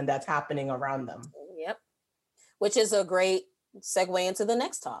notice when that's happening around them. Yep. Which is a great segue into the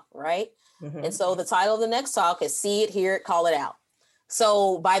next talk, right? Mm-hmm. And so the title of the next talk is See It, Hear It, Call It Out.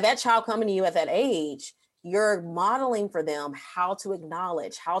 So by that child coming to you at that age, you're modeling for them how to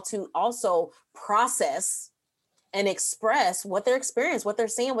acknowledge, how to also process and express what they're experiencing, what they're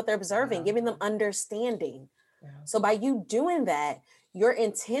seeing, what they're observing, giving them understanding. Yeah. So by you doing that, you're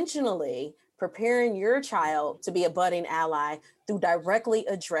intentionally preparing your child to be a budding ally through directly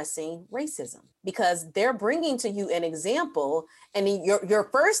addressing racism, because they're bringing to you an example, and your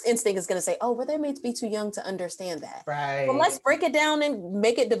first instinct is going to say, well, they may be too young to understand that. Right. Well, let's break it down and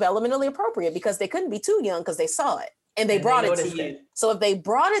make it developmentally appropriate, because they couldn't be too young because they saw it. And they brought it to you. So if they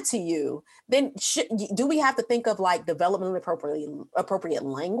brought it to you, then do we have to think of like developmentally appropriate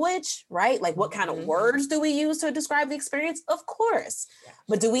language, right? Like what kind of words do we use to describe the experience? Of course. Yeah.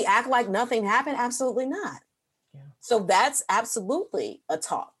 But do we act like nothing happened? Absolutely not. Yeah. So that's absolutely a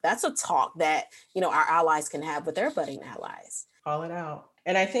talk. That's a talk that, our allies can have with their budding allies. Call it out.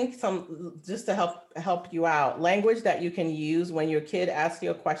 And I think just to help you out, language that you can use when your kid asks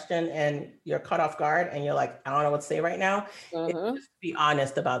you a question and you're caught off guard and you're like, I don't know what to say right now. Just be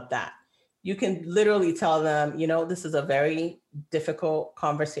honest about that. You can literally tell them, this is a very difficult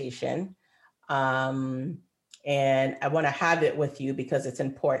conversation. And I want to have it with you because it's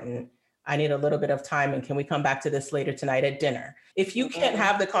important. I need a little bit of time. And can we come back to this later tonight at dinner? If you can't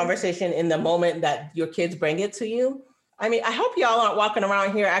have the conversation in the moment that your kids bring it to you, I mean, I hope y'all aren't walking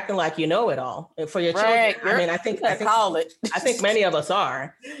around here acting like you know it all for your children. I mean, I think many of us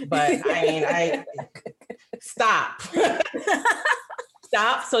are, but I stop.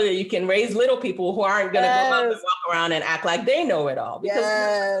 Stop so that you can raise little people who aren't going to go out and walk around and act like they know it all.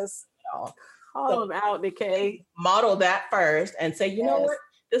 Because call them out, Decay. Model that first and say, you know what,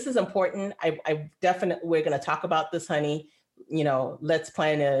 this is important. I definitely, we're going to talk about this, honey. Let's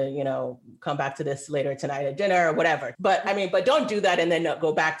plan to, come back to this later tonight at dinner or whatever. But don't do that and then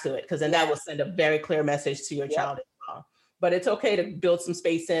go back to it, because then that will send a very clear message to your child as well. But it's okay to build some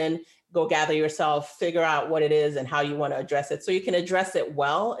space in, go gather yourself, figure out what it is and how you want to address it. So you can address it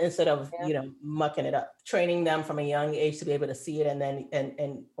well instead of, mucking it up. Training them from a young age to be able to see it and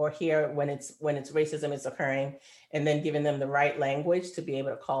then, or hear when it's racism is occurring, and then giving them the right language to be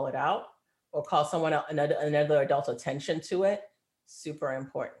able to call it out or call someone else, another adult's attention to it. Super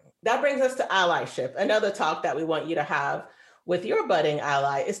important. That brings us to allyship. Another talk that we want you to have with your budding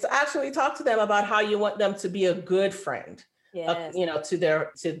ally is to actually talk to them about how you want them to be a good friend. Yes.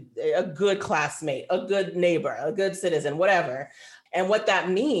 To a good classmate, a good neighbor, a good citizen, whatever. And what that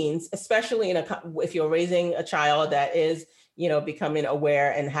means, especially if you're raising a child that is, becoming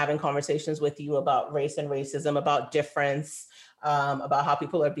aware and having conversations with you about race and racism, about difference, about how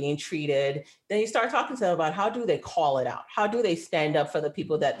people are being treated, then you start talking to them about how do they call it out? How do they stand up for the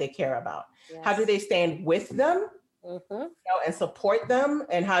people that they care about? Yes. How do they stand with them? And support them,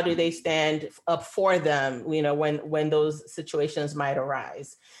 and how do they stand up for them, when those situations might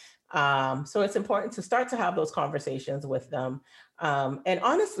arise. So it's important to start to have those conversations with them. And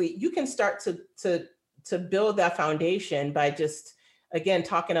honestly, you can start to build that foundation by just, again,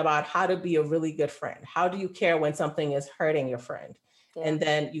 talking about how to be a really good friend. How do you care when something is hurting your friend? Yeah. And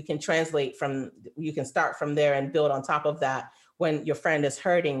then you can start from there and build on top of that when your friend is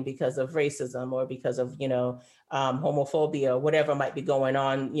hurting because of racism or because of, homophobia, whatever might be going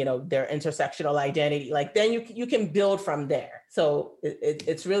on, their intersectional identity, like then you can build from there. So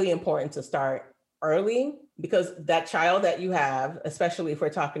it's really important to start early, because that child that you have, especially if we're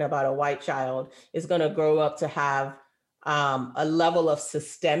talking about a white child, is going to grow up to have a level of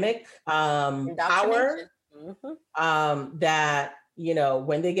systemic power that,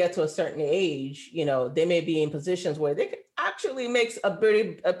 when they get to a certain age, they may be in positions where they could actually make a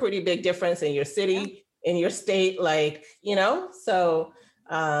pretty big difference in your city, in your state, so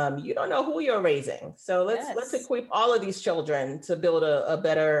you don't know who you're raising. So let's equip all of these children to build a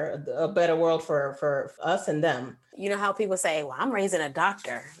better world for us and them. You know how people say, well, I'm raising a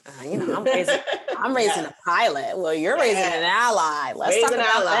doctor. I'm raising a pilot. Well, you're raising an ally. Let's talk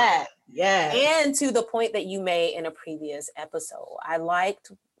about that. Yeah. And to the point that you made in a previous episode, I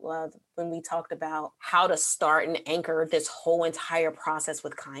liked when we talked about how to start and anchor this whole entire process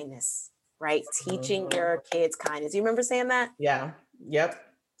with kindness, right? Teaching your kids kindness. You remember saying that? Yeah. Yep.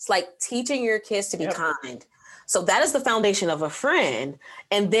 It's like teaching your kids to be kind. So that is the foundation of a friend.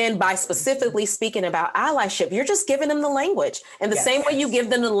 And then by specifically speaking about allyship, you're just giving them the language. And the same way you give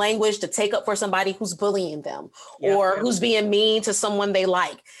them the language to take up for somebody who's bullying them or who's being mean to someone they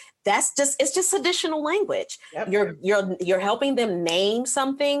like. It's just additional language. Yep. You're helping them name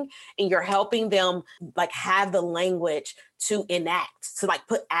something, and you're helping them like have the language to enact, to like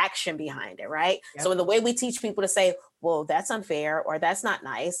put action behind it, right? Yep. So in the way we teach people to say, well, that's unfair, or that's not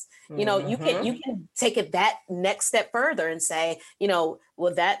nice, you can take it that next step further and say,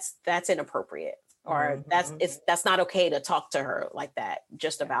 well, that's inappropriate, or that's not okay to talk to her like that,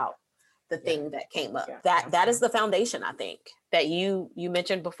 just about the thing that came up. That is the foundation, I think, that you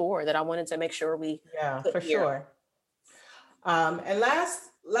mentioned before, that I wanted to make sure we put here. Sure. And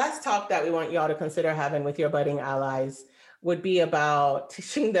last talk that we want y'all to consider having with your budding allies would be about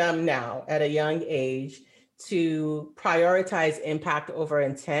teaching them now at a young age to prioritize impact over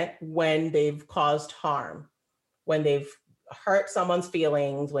intent when they've caused harm, when they've hurt someone's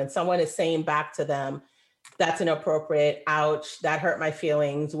feelings, when someone is saying back to them, that's inappropriate, ouch, that hurt my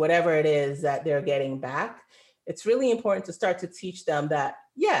feelings, whatever it is that they're getting back. It's really important to start to teach them that,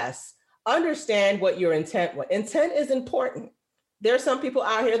 yes, understand what your intent was. Intent is important. There are some people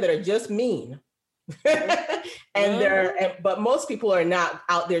out here that are just mean. But most people are not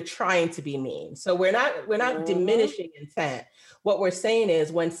out there trying to be mean. So we're not diminishing intent. What we're saying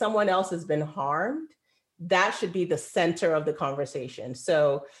is when someone else has been harmed, that should be the center of the conversation.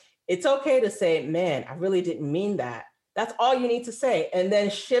 So it's okay to say, man, I really didn't mean that. That's all you need to say. And then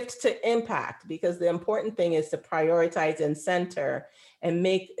shift to impact, because the important thing is to prioritize and center and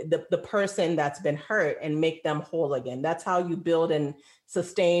make the person that's been hurt and make them whole again. That's how you build and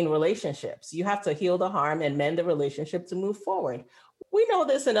sustain relationships. You have to heal the harm and mend the relationship to move forward. We know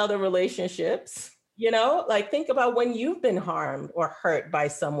this in other relationships. Like think about when you've been harmed or hurt by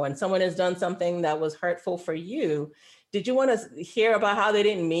someone. Someone has done something that was hurtful for you. Did you want to hear about how they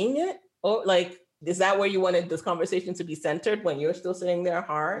didn't mean it? Or like, is that where you wanted this conversation to be centered when you're still sitting there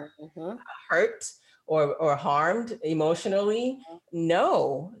hurt or harmed emotionally?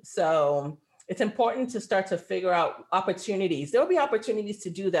 No. So it's important to start to figure out opportunities. There'll be opportunities to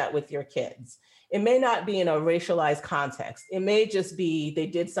do that with your kids. It may not be in a racialized context. It may just be they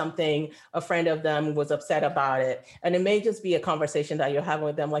did something, a friend of them was upset about it. And it may just be a conversation that you're having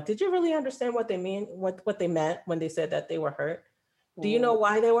with them. Like, did you really understand what they mean, what they meant when they said that they were hurt? Do you know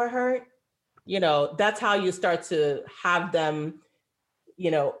why they were hurt? That's how you start to have them,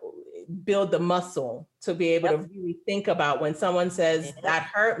 build the muscle to be able to really think about when someone says that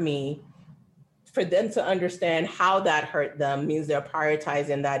hurt me, for them to understand how that hurt them means they're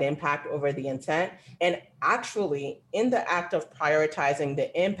prioritizing that impact over the intent. And actually, in the act of prioritizing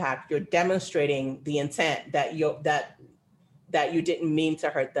the impact, you're demonstrating the intent that you didn't mean to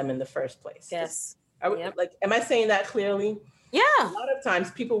hurt them in the first place. Yes. Am I saying that clearly? Yeah. A lot of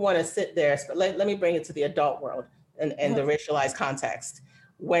times people want to sit there, let me bring it to the adult world and the racialized context.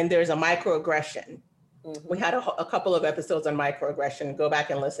 When there's a microaggression, we had a couple of episodes on microaggression. Go back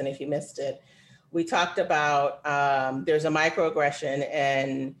and listen if you missed it. We talked about there's a microaggression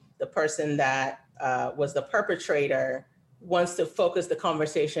and the person that was the perpetrator wants to focus the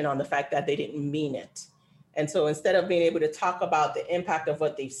conversation on the fact that they didn't mean it. And so instead of being able to talk about the impact of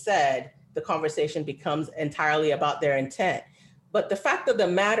what they've said, the conversation becomes entirely about their intent. But the fact of the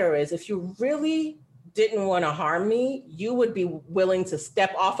matter is, if you really didn't want to harm me, you would be willing to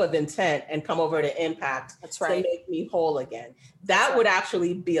step off of intent and come over to impact. That's right. To make me whole again. That would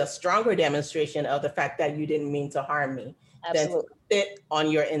actually be a stronger demonstration of the fact that you didn't mean to harm me. Absolutely. Than to fit on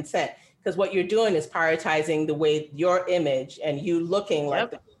your intent. Because what you're doing is prioritizing the way your image and you looking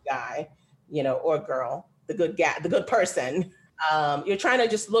like the good guy, or girl, the good guy, the good person. You're trying to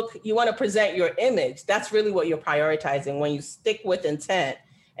just you want to present your image. That's really what you're prioritizing when you stick with intent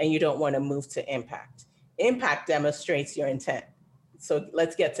and you don't want to move to impact. Impact demonstrates your intent. So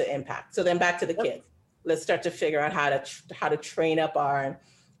let's get to impact. So then back to the kids. Let's start to figure out how to train up our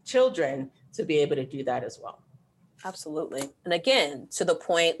children to be able to do that as well. Absolutely. And again, to the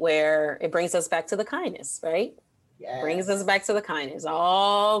point where it brings us back to the kindness, right? Yes. Brings us back to the kindness.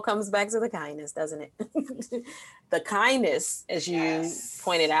 All comes back to the kindness, doesn't it? The kindness, as you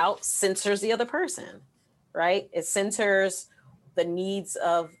pointed out, centers the other person, right? It centers the needs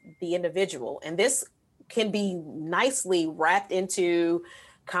of the individual. And this can be nicely wrapped into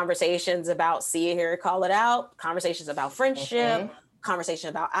conversations about see it, hear it, call it out, conversations about friendship, conversation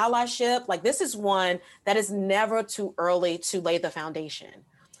about allyship. Like this is one that is never too early to lay the foundation.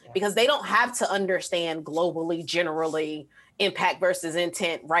 Because they don't have to understand globally, generally, impact versus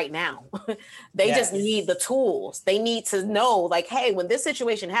intent right now. They just need the tools. They need to know, like, hey, when this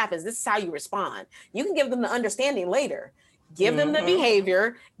situation happens, this is how you respond. You can give them the understanding later. Give them the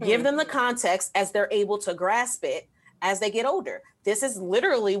behavior, give them the context as they're able to grasp it as they get older. This is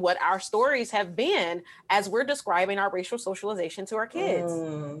literally what our stories have been as we're describing our racial socialization to our kids.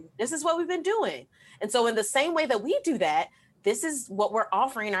 This is what we've been doing. And so in the same way that we do that, this is what we're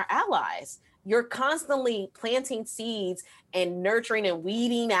offering our allies. You're constantly planting seeds and nurturing and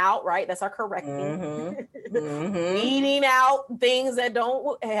weeding out, right? That's our correcting. Weeding out things that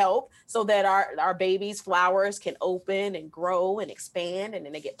don't help so that our babies' flowers can open and grow and expand, and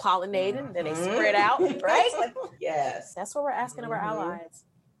then they get pollinated and then they spread out, right? Yes. That's what we're asking of our allies.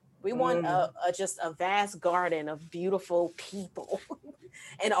 We want just a vast garden of beautiful people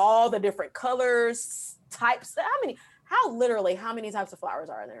and all the different colors, types. How many types of flowers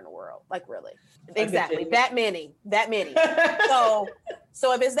are there in the world? Like really? Exactly. That many.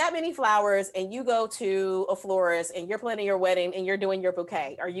 So if it's that many flowers and you go to a florist and you're planning your wedding and you're doing your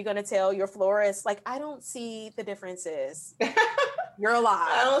bouquet, are you going to tell your florist, like, I don't see the differences? You're alive.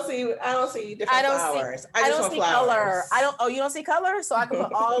 I don't see different flowers. I just want see flowers. color. You don't see color? So I can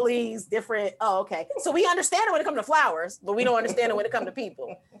put all these different, okay. So we understand it when it comes to flowers, but we don't understand it when it comes to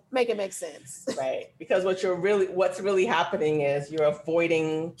people. Make it make sense. Right. Because what's really happening is you're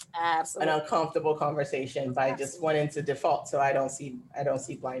avoiding an uncomfortable conversation by just wanting to default. So I don't see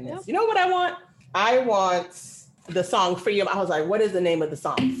blindness. Nope. You know what I want? I want the song Free Your Mind. I was like, what is the name of the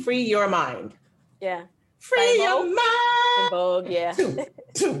song? Free Your Mind. Yeah. Free your mind. Vogue, yeah.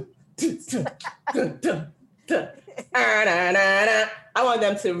 I want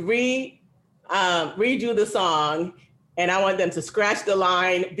them to redo the song, and I want them to scratch the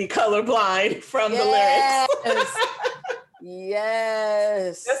line, be colorblind from the lyrics.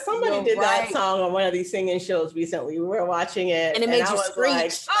 Yes. Somebody did that song on one of these singing shows recently. We were watching it. And it made you screech.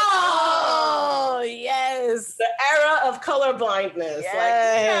 Like, oh, yes. The era of colorblindness. Yes.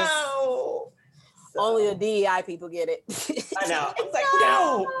 Like, no. So, only the DEI people get it. I know. It's like,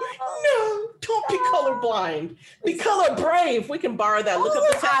 no, don't be colorblind. Be color brave. We can borrow that. Look up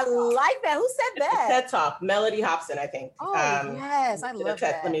the TED Talk. I like that. Who said that? TED Talk. Melody Hobson, I think. Oh, yes. I love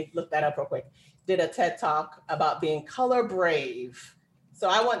that. Let me look that up real quick. Did a TED Talk about being color brave. So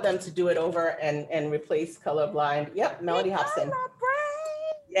I want them to do it over and replace colorblind. Yep, Melody Hobson. Color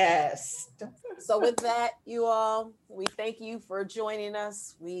brave. Yes. So with that, you all, we thank you for joining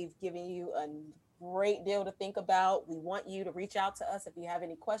us. We've given you a great deal to think about. We want you to reach out to us if you have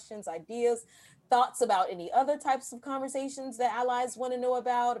any questions, ideas, thoughts about any other types of conversations that allies want to know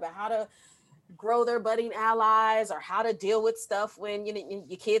about how to grow their budding allies, or how to deal with stuff when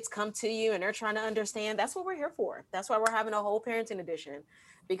your kids come to you and they're trying to understand. That's what we're here for. That's why we're having a whole parenting edition,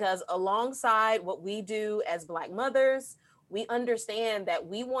 because alongside what we do as Black mothers, we understand that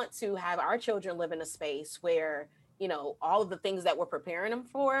we want to have our children live in a space where, all of the things that we're preparing them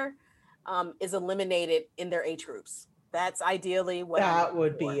for is eliminated in their age groups. That's ideally what that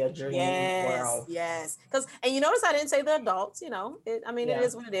would be a dream. Yes, yes. And you notice I didn't say the adults. It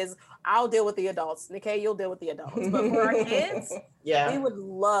is what it is. I'll deal with the adults. Nikkei, you'll deal with the adults. But for our kids, we would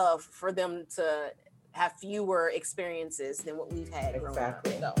love for them to have fewer experiences than what we've had.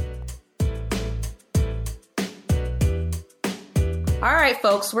 Exactly. All right,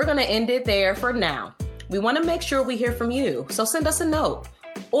 folks, we're going to end it there for now. We want to make sure we hear from you, so send us a note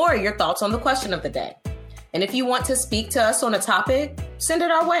or your thoughts on the question of the day. And if you want to speak to us on a topic, send it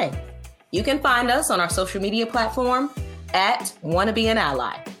our way. You can find us on our social media platform at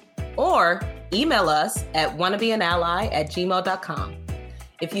wannabeanally, or email us at wannabeanally@gmail.com.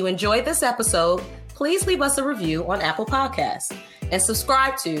 If you enjoyed this episode, please leave us a review on Apple Podcasts and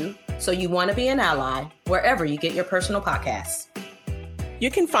subscribe to So You Want to Be an Ally wherever you get your personal podcasts. You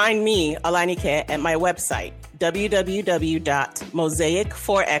can find me, Alanyike, at my website,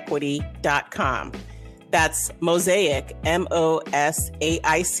 www.mosaicforequity.com. That's Mosaic,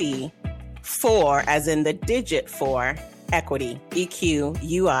 MOSAIC, 4 as in the digit 4, equity,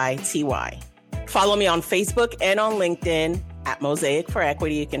 EQUITY. Follow me on Facebook and on LinkedIn at Mosaic for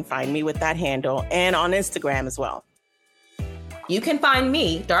Equity. You can find me with that handle, and on Instagram as well. You can find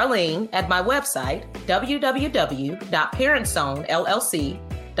me, Darlene, at my website,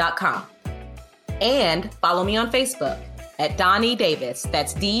 www.parentzonellc.com. And follow me on Facebook at Donnie Davis,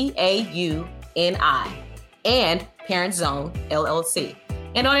 that's DAUNI, and Parent Zone LLC.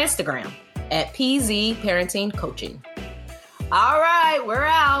 And on Instagram at PZ Parenting Coaching. All right, we're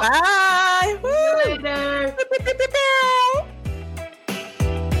out. Bye. See you later.